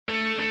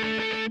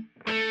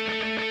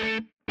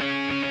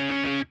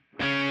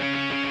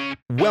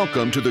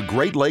Welcome to the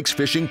Great Lakes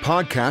Fishing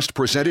Podcast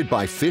presented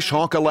by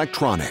Fishhawk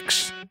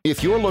Electronics.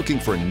 If you're looking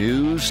for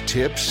news,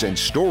 tips, and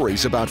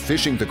stories about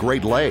fishing the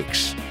Great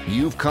Lakes,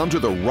 you've come to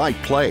the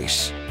right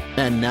place.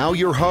 And now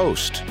your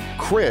host,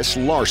 Chris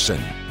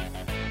Larson.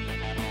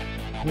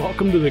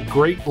 Welcome to the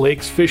Great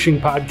Lakes Fishing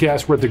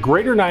Podcast. We're at the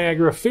Greater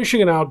Niagara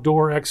Fishing and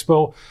Outdoor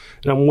Expo,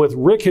 and I'm with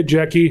Rick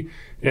Hajecki,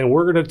 and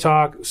we're going to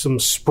talk some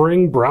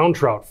spring brown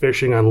trout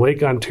fishing on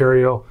Lake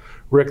Ontario.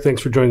 Rick,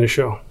 thanks for joining the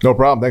show. No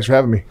problem. Thanks for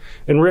having me.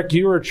 And Rick,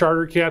 you were a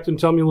charter captain.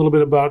 Tell me a little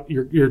bit about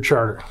your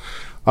charter.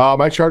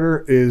 My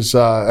charter is,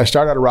 I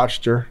started out of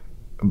Rochester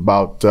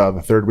about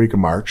the third week of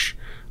March.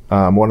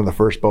 One of the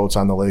first boats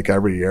on the lake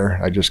every year.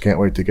 I just can't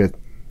wait to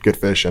get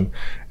fishing.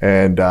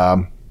 And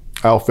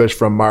I'll fish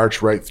from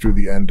March right through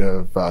the end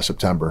of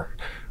September.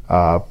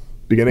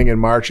 Beginning in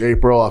March,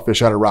 April, I'll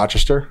fish out of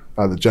Rochester,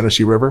 the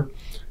Genesee River.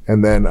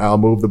 And then I'll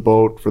move the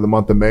boat for the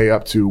month of May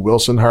up to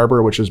Wilson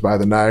Harbor, which is by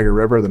the Niagara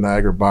River, the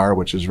Niagara Bar,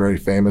 which is very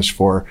famous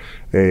for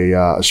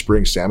a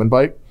spring salmon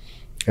bite.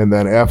 And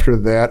then after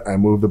that, I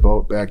move the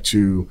boat back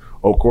to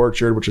Oak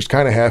Orchard, which is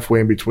kind of halfway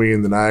in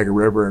between the Niagara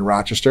River and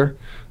Rochester.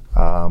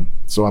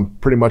 So I'm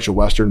pretty much a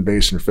Western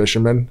Basin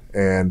fisherman.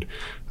 And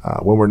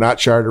when we're not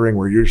chartering,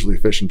 we're usually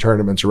fishing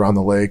tournaments around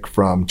the lake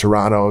from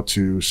Toronto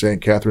to St.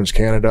 Catharines,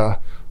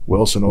 Canada,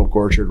 Wilson, Oak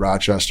Orchard,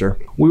 Rochester.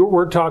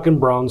 We're talking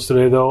browns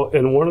today, though,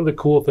 and one of the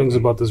cool things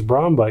about this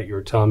brown bite you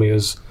were telling me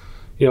is,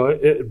 you know,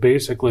 it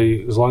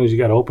basically, as long as you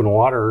got open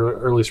water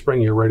early spring,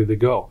 you're ready to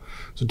go.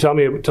 So tell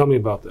me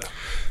about that.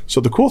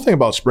 So the cool thing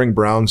about spring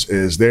browns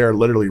is they are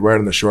literally right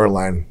on the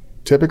shoreline,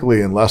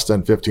 typically in less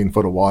than 15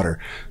 foot of water.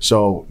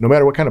 So no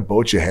matter what kind of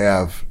boat you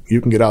have,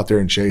 you can get out there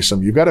and chase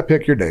them. You've got to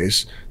pick your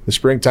days. The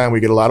springtime,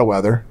 we get a lot of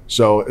weather.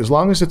 So as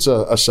long as it's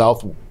a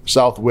south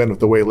wind with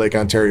the way Lake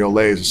Ontario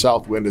lays, a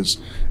south wind is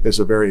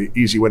a very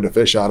easy wind to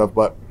fish out of.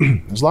 But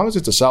as long as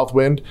it's a south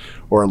wind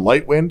or a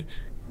light wind,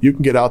 you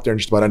can get out there in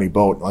just about any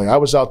boat. Like I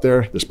was out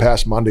there this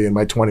past Monday in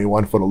my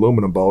 21-foot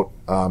aluminum boat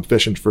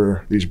fishing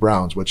for these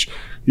browns, which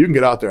you can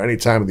get out there any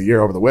time of the year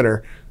over the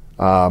winter.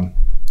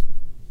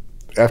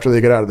 After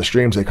they get out of the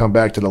streams, they come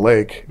back to the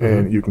lake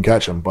and you can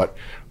catch them. But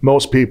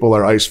most people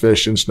are ice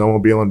fishing,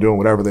 snowmobiling, doing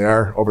whatever they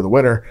are over the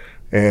winter.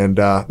 And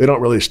they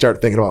don't really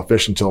start thinking about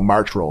fishing until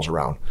March rolls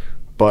around.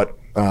 But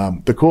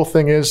the cool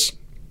thing is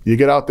you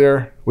get out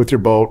there with your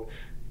boat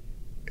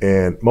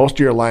and most of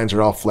your lines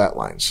are all flat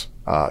lines.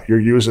 You're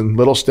using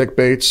little stick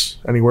baits,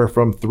 anywhere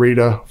from 3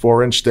 to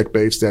 4 inch stick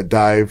baits that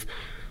dive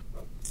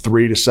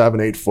 3 to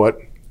 7, 8 foot.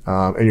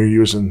 And you're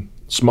using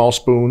small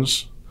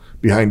spoons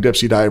behind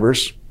Dipsy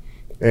divers.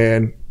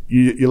 And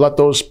you let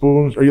those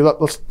spoons, or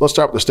let's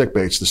start with the stick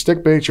baits. The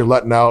stick baits you're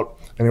letting out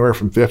anywhere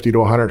from 50 to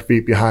 100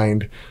 feet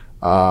behind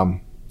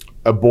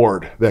a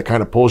board that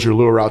kind of pulls your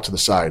lure out to the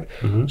side.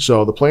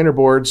 So the planer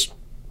boards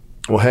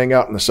will hang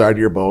out on the side of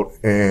your boat,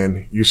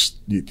 and you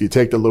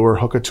take the lure,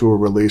 hook it to a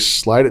release,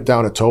 slide it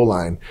down a tow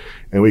line,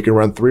 and we can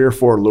run 3 or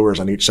 4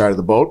 lures on each side of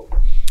the boat.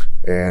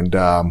 And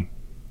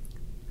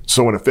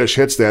so when a fish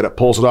hits that, it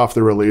pulls it off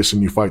the release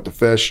and you fight the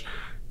fish.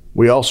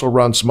 We also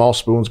run small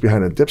spoons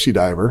behind a Dipsy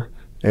diver.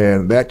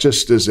 And that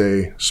just is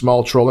a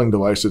small trolling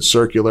device that's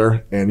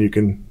circular, and you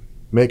can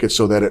make it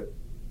so that it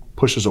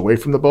pushes away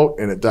from the boat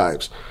and it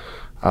dives.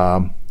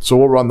 So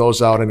we'll run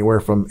those out anywhere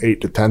from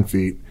 8 to 10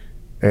 feet,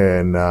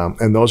 and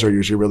those are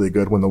usually really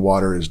good when the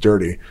water is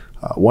dirty.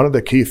 One of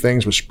the key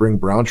things with spring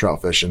brown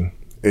trout fishing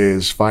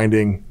is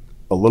finding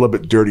a little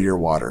bit dirtier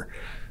water.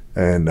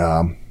 And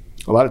a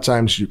lot of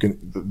times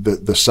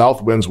the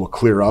south winds will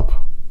clear up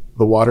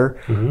the water.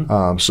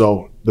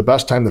 So the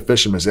best time to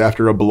fish them is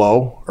after a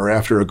blow or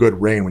after a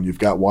good rain when you've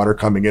got water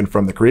coming in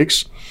from the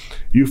creeks.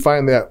 You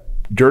find that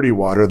dirty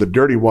water, the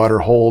dirty water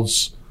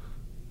holds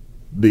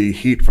the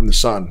heat from the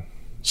sun.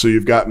 So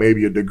you've got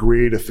maybe a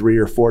degree to 3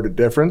 or 4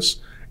 difference,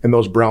 and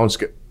those browns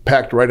get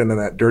packed right into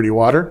that dirty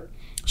water.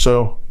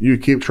 So you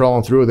keep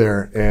trolling through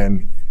there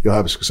and you'll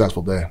have a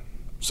successful day.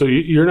 So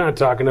you're not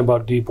talking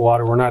about deep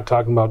water. We're not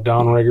talking about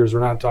downriggers. We're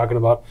not talking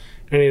about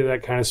any of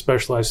that kind of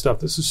specialized stuff.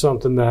 This is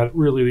something that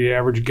really the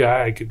average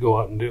guy could go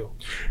out and do.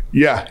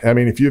 Yeah. I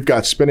mean, if you've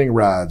got spinning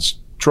rods,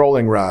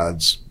 trolling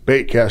rods,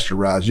 bait caster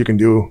rods, you can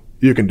do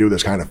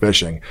this kind of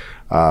fishing.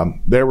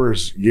 There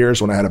was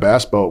years when I had a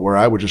bass boat where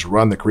I would just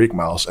run the creek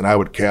mouths and I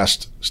would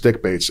cast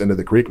stick baits into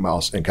the creek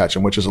mouths and catch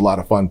them, which is a lot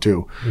of fun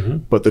too.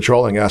 But the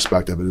trolling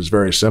aspect of it is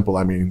very simple.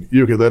 I mean,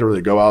 you could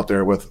literally go out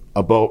there with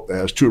a boat that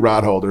has 2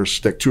 rod holders,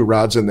 stick 2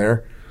 rods in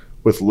there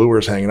with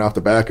lures hanging off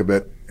the back of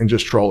it and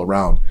just troll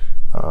around.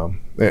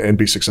 And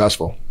be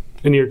successful.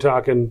 And you're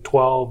talking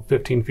 12,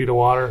 15 feet of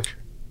water?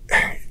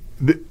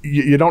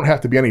 You don't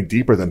have to be any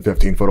deeper than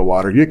 15 foot of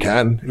water. You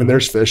can, and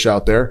there's fish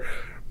out there,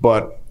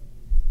 but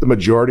the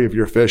majority of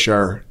your fish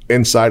are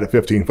inside of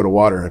 15 foot of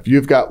water. If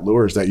you've got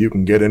lures that you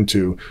can get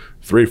into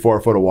 3, 4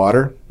 foot of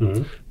water,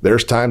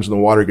 there's times when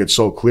the water gets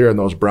so clear and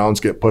those browns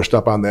get pushed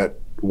up on that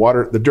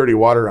water, the dirty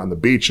water on the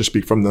beach, just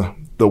from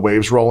the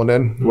waves rolling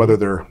in, whether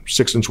they're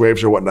 6-inch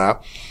waves or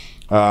whatnot.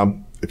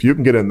 If you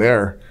can get in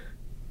there,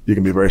 you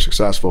can be very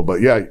successful.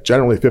 But yeah,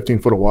 generally 15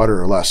 foot of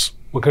water or less.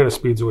 What kind of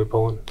speeds are we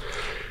pulling?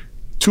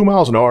 2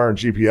 miles an hour on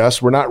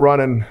GPS. We're not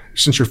running,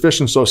 since you're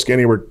fishing so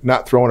skinny, we're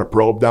not throwing a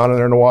probe down in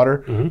there in the water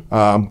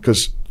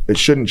because it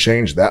shouldn't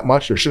change that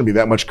much. There shouldn't be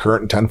that much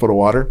current in 10 foot of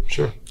water.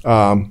 Sure.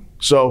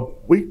 So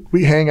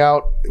we hang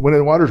out. When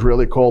the water's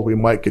really cold, we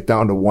might get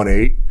down to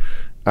 1.8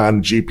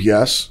 on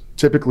GPS.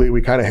 Typically,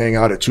 we kind of hang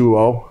out at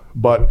 2.0,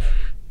 but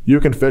you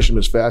can fish them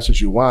as fast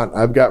as you want.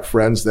 I've got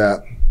friends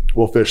that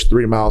will fish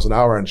 3 miles an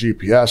hour on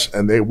GPS,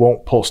 and they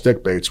won't pull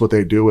stick baits. What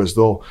they do is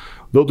they'll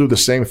do the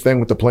same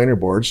thing with the planer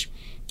boards,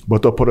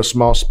 but they'll put a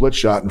small split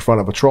shot in front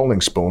of a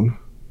trolling spoon,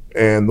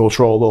 and they'll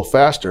troll a little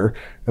faster,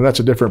 and that's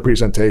a different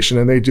presentation,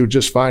 and they do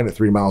just fine at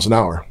 3 miles an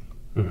hour.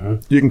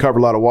 You can cover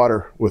a lot of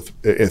water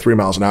at 3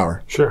 miles an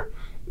hour. Sure.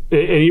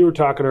 And you were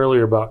talking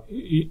earlier about,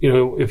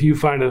 if you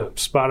find a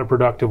spot of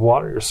productive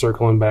water, you're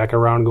circling back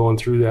around, going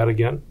through that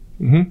again?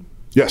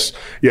 Yes.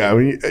 Yeah. I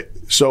mean,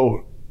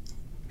 so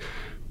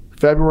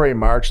February,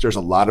 March, there's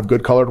a lot of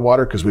good colored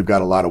water because we've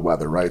got a lot of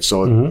weather, right?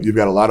 So you've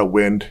got a lot of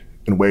wind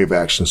and wave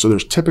action. So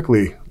there's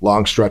typically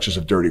long stretches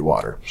of dirty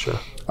water. Sure.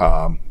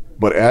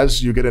 But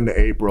as you get into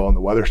April and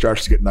the weather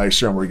starts to get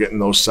nicer and we're getting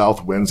those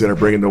south winds that are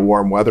bringing the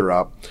warm weather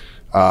up,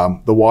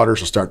 the waters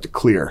will start to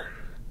clear.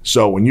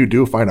 So when you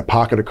do find a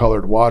pocket of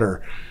colored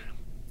water,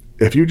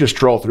 if you just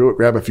troll through it,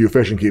 grab a few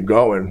fish and keep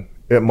going,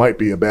 it might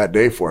be a bad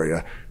day for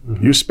you.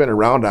 You spin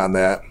around on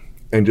that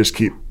and just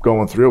keep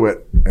going through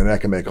it, and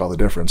that can make all the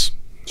difference.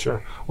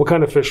 Sure. What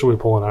kind of fish are we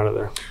pulling out of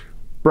there?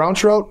 Brown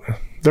trout,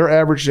 your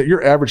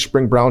average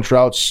spring brown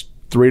trout's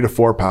 3 to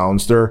 4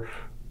 pounds. They're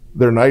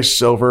nice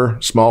silver,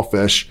 small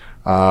fish.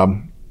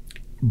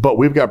 But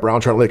we've got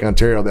brown trout Lake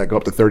Ontario that go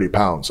up to 30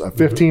 pounds. A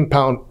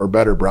 15-pound or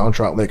better brown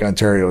trout Lake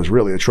Ontario is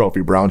really a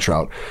trophy brown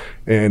trout.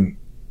 And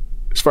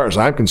as far as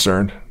I'm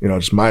concerned,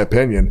 just my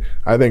opinion,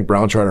 I think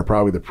brown trout are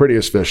probably the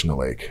prettiest fish in the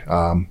lake.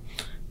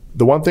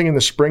 The one thing in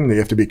the spring that you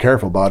have to be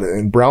careful about it,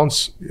 and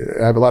browns,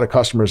 I have a lot of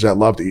customers that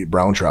love to eat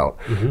brown trout.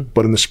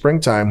 But in the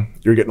springtime,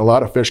 you're getting a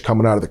lot of fish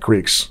coming out of the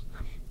creeks.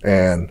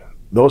 And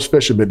those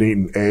fish have been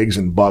eating eggs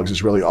and bugs.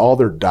 Is really all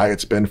their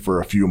diet's been for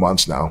a few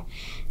months now.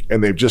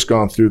 And they've just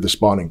gone through the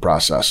spawning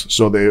process.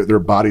 So their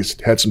bodies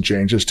had some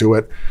changes to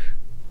it.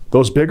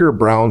 Those bigger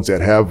browns that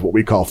have what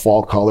we call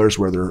fall colors,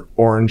 where their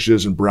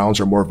oranges and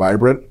browns are more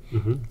vibrant,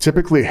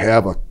 typically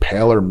have a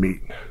paler meat,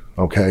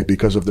 okay,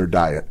 because of their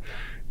diet.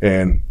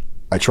 And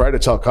I try to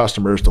tell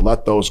customers to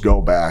let those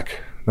go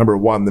back. Number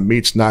one, the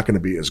meat's not going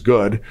to be as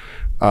good.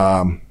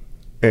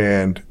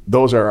 And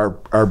those are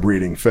our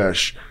breeding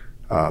fish.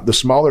 The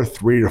smaller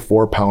 3 to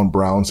 4 pound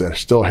browns that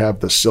still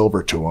have the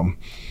silver to them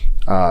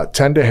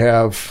tend to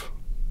have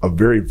a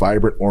very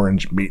vibrant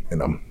orange meat in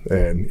them.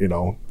 And,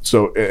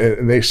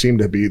 and they seem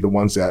to be the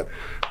ones that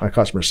my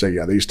customers say,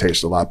 yeah, these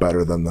taste a lot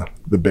better than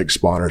the big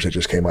spawners that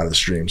just came out of the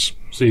streams.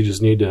 So you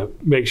just need to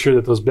make sure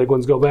that those big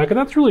ones go back. And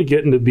that's really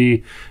getting to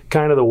be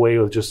kind of the way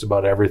with just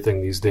about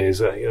everything these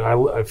days.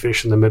 I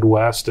fish in the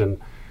Midwest, and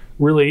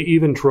really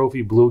even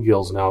trophy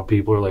bluegills now,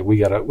 people are like, we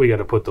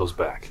gotta put those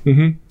back.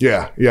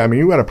 Yeah. I mean,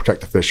 you got to protect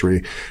the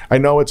fishery. I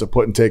know it's a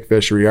put and take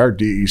fishery. Our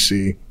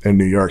DEC in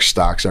New York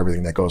stocks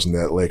everything that goes into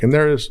that lake, and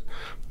there is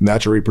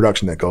natural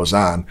reproduction that goes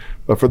on.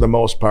 But for the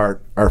most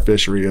part, our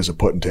fishery is a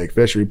put and take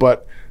fishery.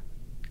 But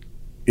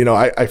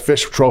I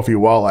fish trophy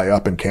walleye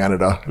up in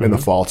Canada in the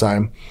fall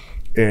time,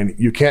 and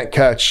you can't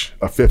catch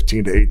a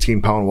 15 to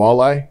 18 pound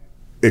walleye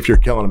if you're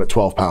killing them at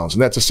 12 pounds.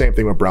 And that's the same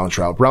thing with brown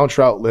trout. Brown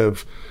trout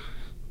live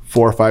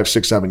 4, 5,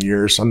 6, 7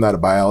 years. I'm not a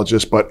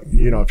biologist, but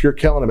if you're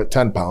killing them at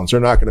 10 pounds, they're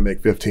not going to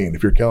make 15.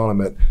 If you're killing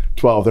them at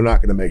 12, they're not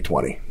going to make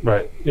 20.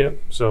 Right. Yep.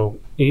 So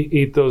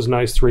eat those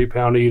nice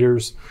 3-pound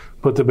eaters,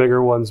 put the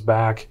bigger ones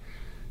back.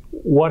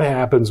 What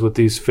happens with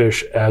these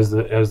fish as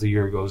the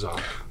year goes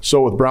on?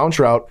 So with brown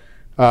trout,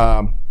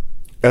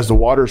 as the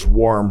water's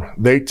warm,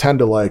 they tend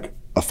to like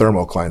a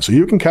thermocline. So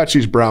you can catch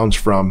these browns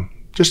from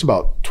just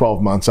about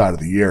 12 months out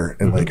of the year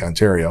in Lake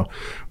Ontario.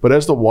 But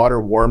as the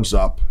water warms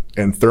up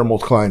and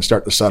thermoclines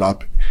start to set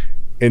up,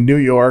 in New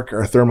York,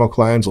 our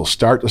thermoclines will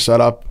start to set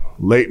up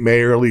late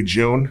May, early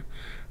June.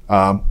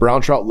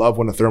 Brown trout love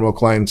when the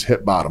thermoclines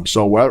hit bottom.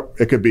 So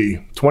it could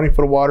be 20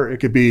 foot of water, it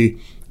could be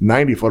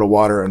 90 foot of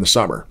water in the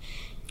summer.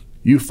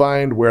 You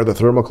find where the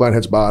thermocline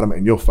hits bottom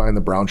and you'll find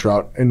the brown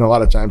trout, and a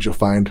lot of times you'll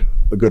find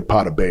a good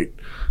pot of bait.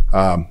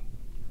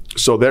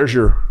 So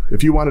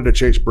if you wanted to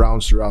chase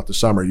browns throughout the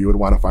summer, you would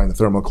want to find the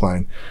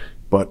thermocline.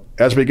 But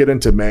as we get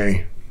into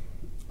May,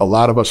 a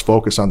lot of us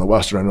focus on the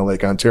western end of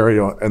Lake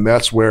Ontario, and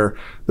that's where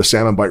the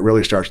salmon bite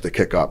really starts to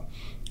kick up.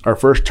 Our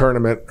first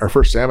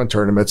salmon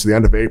tournament's the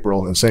end of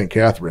April in St.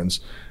 Catharines,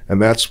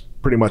 and that's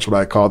pretty much what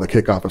I call the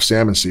kickoff of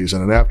salmon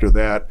season. And after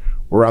that,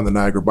 we're on the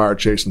Niagara Bar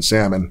chasing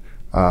salmon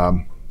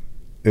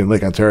in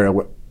Lake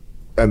Ontario.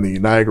 And the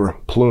Niagara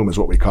plume is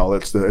what we call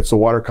it. It's the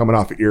water coming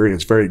off of Erie.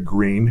 It's very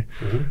green,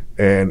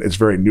 and it's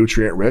very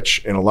nutrient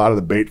rich. And a lot of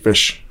the bait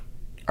fish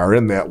are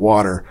in that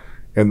water,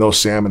 and those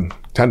salmon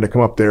tend to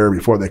come up there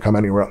before they come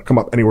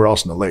up anywhere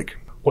else in the lake.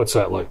 What's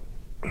that like?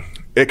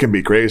 It can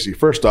be crazy.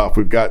 First off,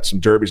 we've got some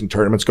derbies and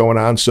tournaments going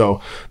on,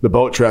 so the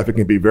boat traffic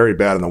can be very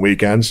bad on the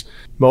weekends.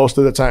 Most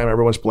of the time,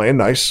 everyone's playing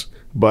nice,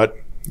 but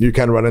you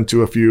can run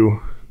into a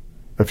few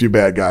a few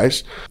bad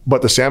guys,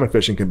 but the salmon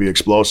fishing can be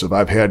explosive.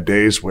 I've had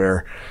days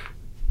where,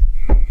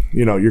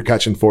 you're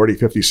catching 40,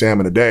 50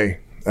 salmon a day.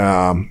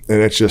 And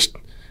it's just,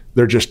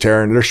 they're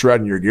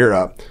shredding your gear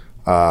up.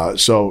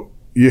 So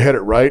you hit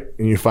it right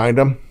and you find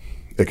them,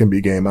 it can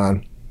be game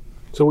on.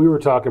 So we were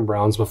talking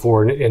browns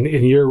before, and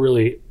you're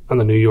really on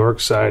the New York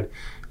side.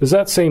 Is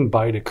that same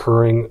bite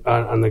occurring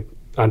on the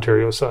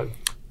Ontario side?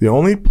 The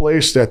only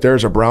place that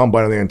there's a brown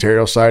bite on the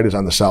Ontario side is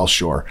on the South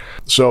Shore.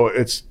 So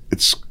it's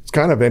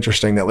kind of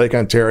interesting that Lake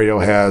Ontario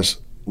has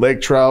lake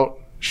trout,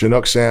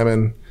 Chinook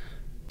salmon,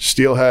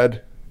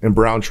 steelhead, and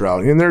brown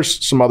trout. And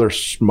there's some other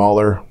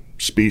smaller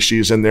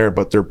species in there,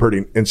 but they're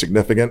pretty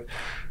insignificant.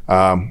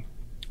 On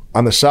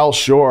the South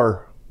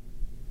Shore,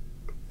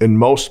 in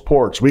most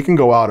ports, we can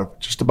go out of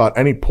just about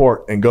any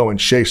port and go and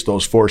chase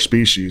those 4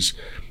 species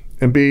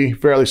and be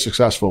fairly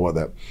successful with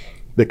it.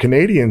 The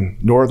Canadian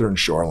northern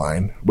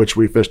shoreline, which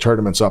we fish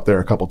tournaments up there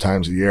a couple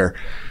times a year,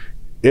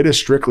 it is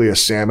strictly a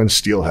salmon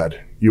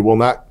steelhead. You will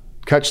not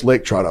catch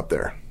lake trout up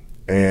there,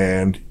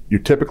 and you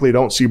typically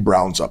don't see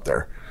browns up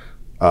there.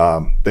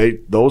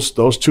 Those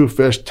 2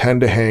 fish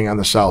tend to hang on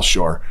the South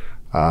Shore.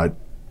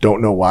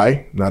 Don't know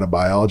why. Not a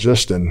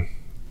biologist, and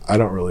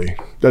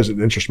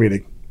doesn't interest me to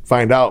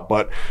find out.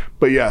 But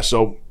yeah,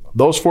 so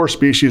those 4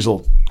 species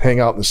will hang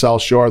out in the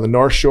South Shore. The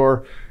North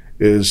Shore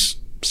is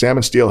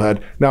salmon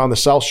steelhead. Now on the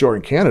South Shore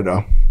in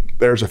Canada,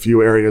 there's a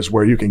few areas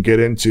where you can get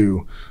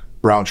into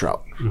brown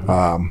trout.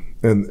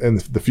 Mm-hmm. And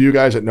the few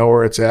guys that know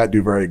where it's at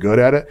do very good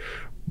at it.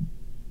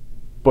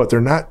 But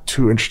they're not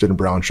too interested in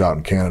brown trout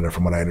in Canada,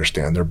 from what I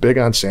understand. They're big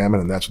on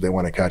salmon, and that's what they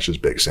want to catch is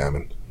big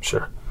salmon.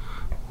 Sure.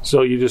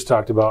 So you just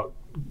talked about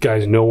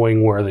guys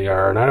knowing where they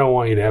are, and I don't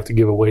want you to have to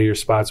give away your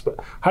spots, but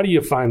how do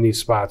you find these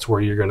spots where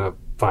you're going to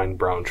find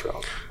brown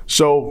trout?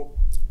 So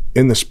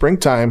in the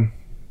springtime,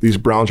 these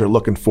browns are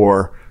looking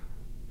for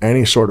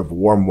any sort of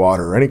warm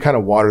water, any kind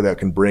of water that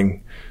can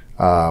bring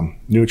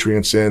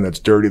nutrients in that's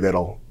dirty,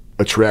 that'll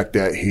attract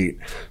that heat.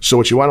 So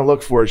what you want to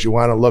look for is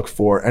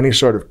any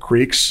sort of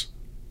creeks,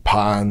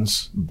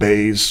 ponds,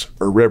 bays,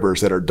 or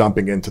rivers that are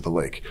dumping into the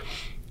lake.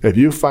 If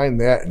you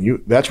find that,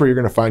 that's where you're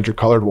going to find your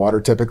colored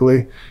water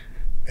typically.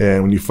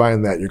 And when you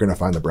find that, you're going to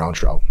find the brown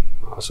trout.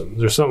 Awesome. Is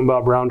there something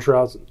about brown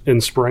trout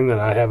in spring that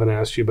I haven't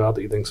asked you about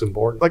that you think is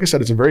important? Like I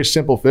said, it's a very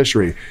simple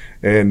fishery,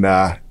 and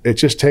it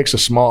just takes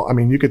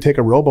you could take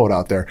a rowboat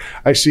out there.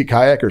 I see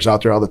kayakers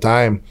out there all the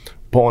time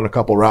pulling a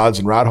couple rods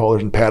and rod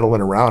holders and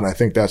paddling around. I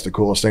think that's the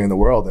coolest thing in the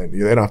world. And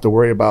they don't have to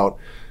worry about,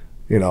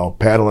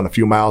 paddling a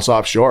few miles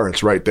offshore.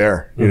 It's right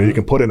there. Mm-hmm. You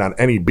can put it on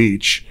any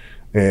beach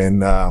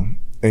and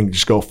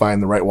just go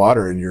find the right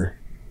water, and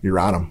you're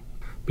on them.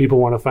 People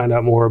want to find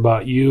out more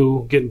about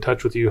you, get in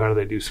touch with you. How do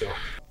they do so?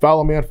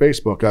 Follow me on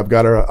Facebook. I've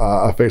got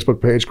a Facebook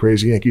page,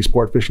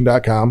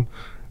 crazyyankeesportfishing.com.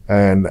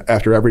 And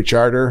after every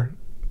charter,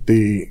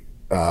 the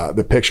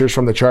pictures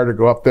from the charter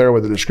go up there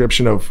with a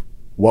description of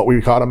what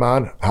we caught them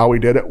on, how we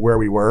did it, where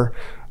we were.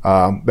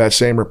 That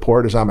same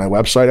report is on my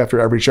website after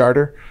every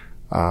charter,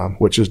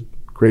 which is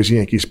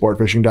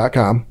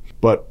crazyyankeesportfishing.com.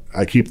 But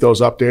I keep those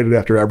updated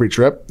after every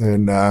trip.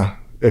 And I'm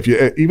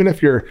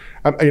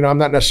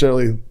not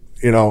necessarily,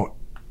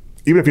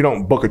 even if you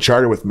don't book a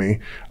charter with me,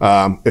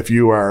 if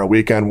you are a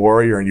weekend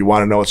warrior and you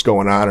want to know what's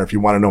going on, or if you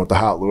want to know what the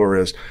hot lure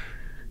is,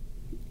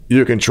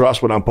 you can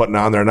trust what I'm putting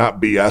on there, not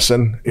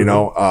BSing.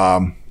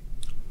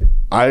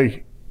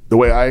 The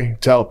way I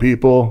tell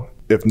people,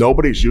 if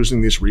nobody's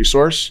using this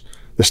resource,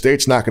 the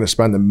state's not going to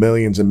spend the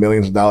millions and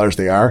millions of dollars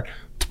they are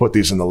to put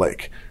these in the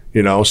lake.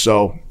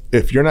 So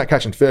if you're not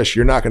catching fish,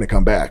 you're not going to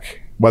come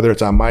back, whether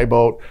it's on my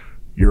boat,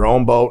 your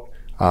own boat.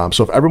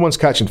 So if everyone's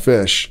catching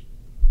fish,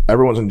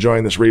 everyone's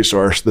enjoying this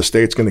resource, the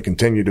state's going to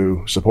continue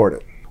to support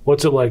it.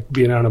 What's it like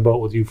being on a boat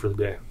with you for the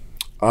day?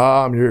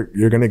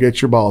 You're going to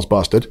get your balls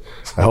busted.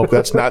 I hope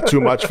that's not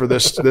too much for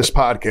this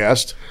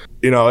podcast.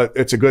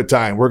 It's a good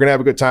time. We're going to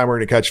have a good time. We're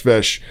going to catch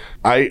fish.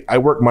 I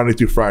work Monday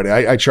through Friday.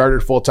 I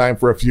chartered full time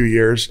for a few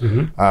years,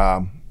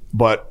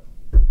 but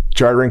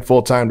chartering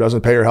full time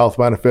doesn't pay your health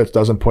benefits,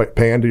 doesn't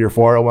pay into your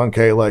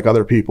 401k like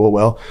other people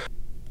will.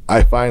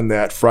 I find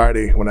that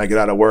Friday when I get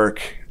out of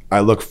work, I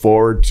look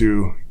forward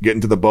to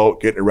getting to the boat,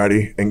 getting it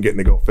ready, and getting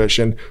to go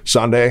fishing.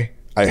 Sunday,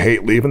 I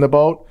hate leaving the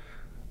boat,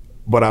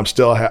 but I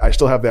still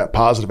have that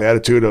positive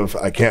attitude of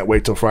I can't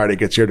wait till Friday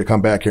gets here to come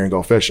back here and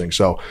go fishing.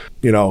 So,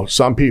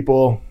 some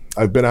people,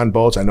 I've been on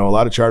boats. I know a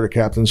lot of charter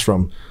captains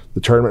from the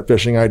tournament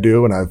fishing I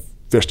do, and I've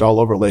fished all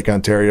over Lake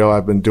Ontario.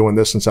 I've been doing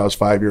this since I was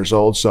 5 years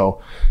old.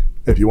 So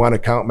if you want to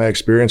count my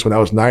experience when I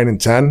was 9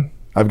 and 10,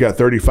 I've got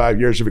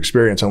 35 years of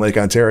experience on Lake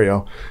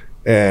Ontario.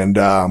 And,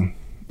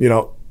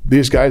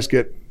 these guys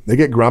get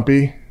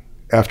grumpy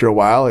after a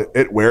while.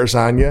 It wears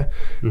on you.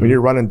 Mm-hmm. When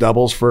you're running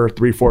doubles for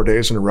 3-4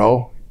 days in a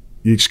row,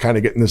 you just kind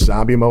of get in this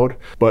zombie mode.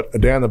 But a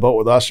day on the boat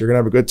with us, you're going to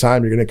have a good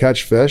time. You're going to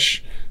catch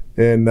fish,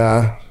 and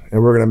we're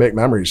going to make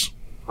memories.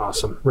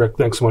 Awesome. Rick,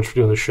 thanks so much for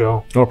doing the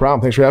show. No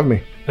problem. Thanks for having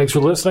me. Thanks for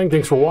listening.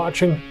 Thanks for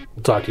watching.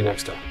 We'll talk to you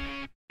next time.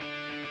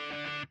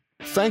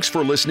 Thanks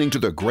for listening to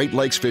the Great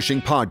Lakes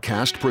Fishing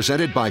Podcast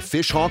presented by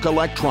Fishhawk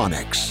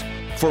Electronics.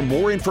 For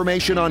more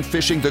information on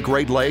fishing the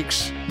Great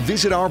Lakes,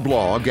 visit our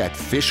blog at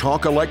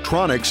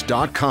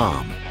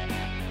fishhawkelectronics.com.